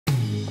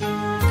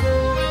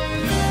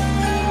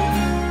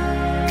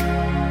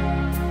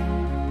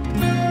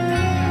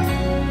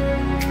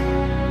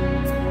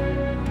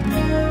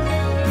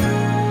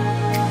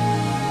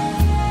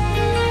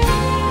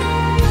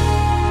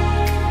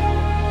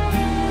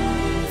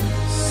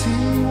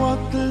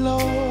what the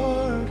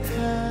Lord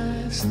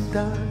has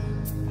done?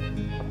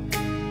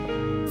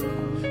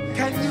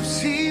 Can you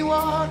see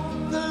what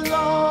the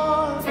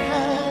Lord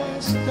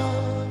has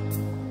done?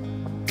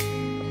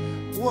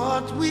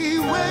 What we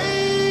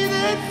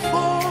waited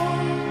for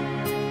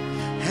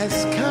has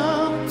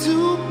come to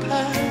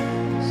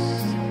pass.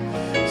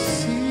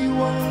 See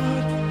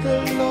what the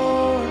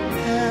Lord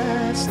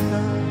has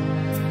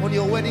done. On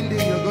your wedding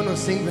day, you're gonna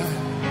sing that.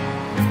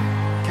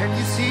 Can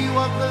you see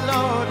what the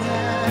Lord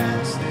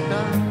has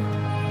done?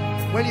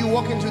 When you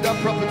walk into that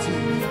property,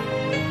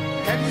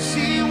 can you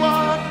see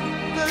what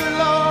the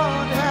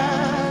Lord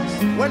has?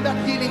 When that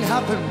healing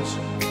happens,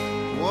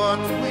 what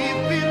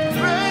we've been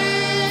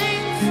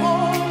praying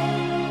for,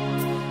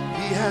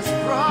 He has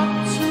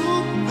brought to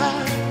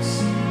pass.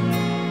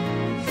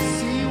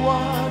 See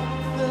what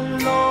the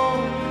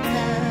Lord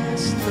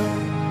has done.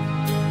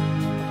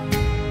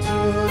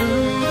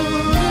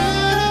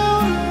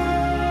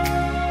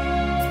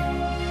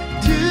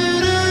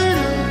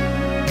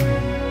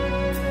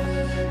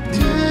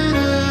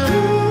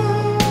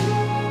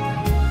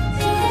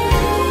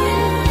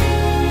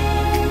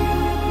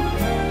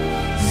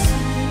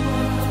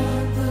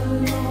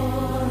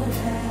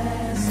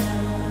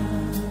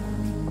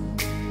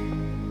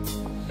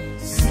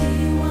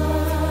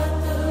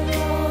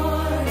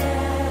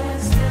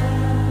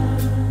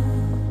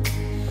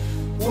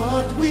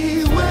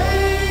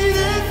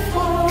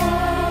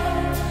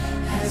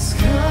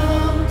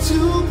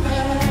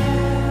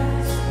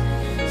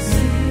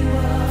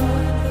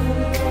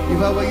 If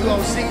I were you,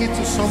 I'll sing it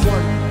to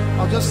someone.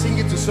 I'll just sing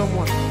it to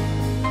someone.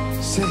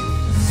 Say,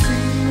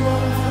 see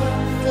what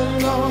the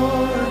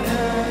Lord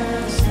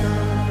has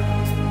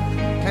done.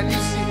 Can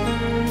you see?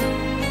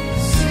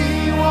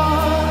 See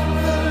what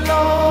the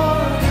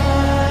Lord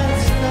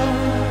has done.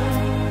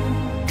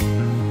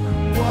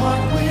 What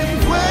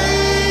we've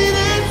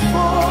waited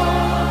for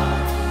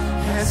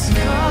has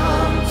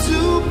come to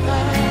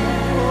pass.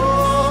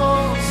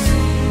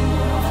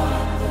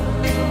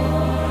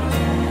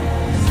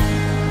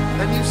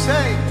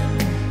 Say,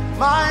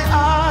 my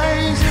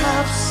eyes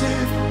have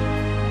seen,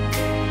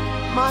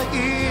 my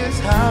ears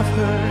have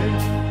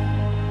heard.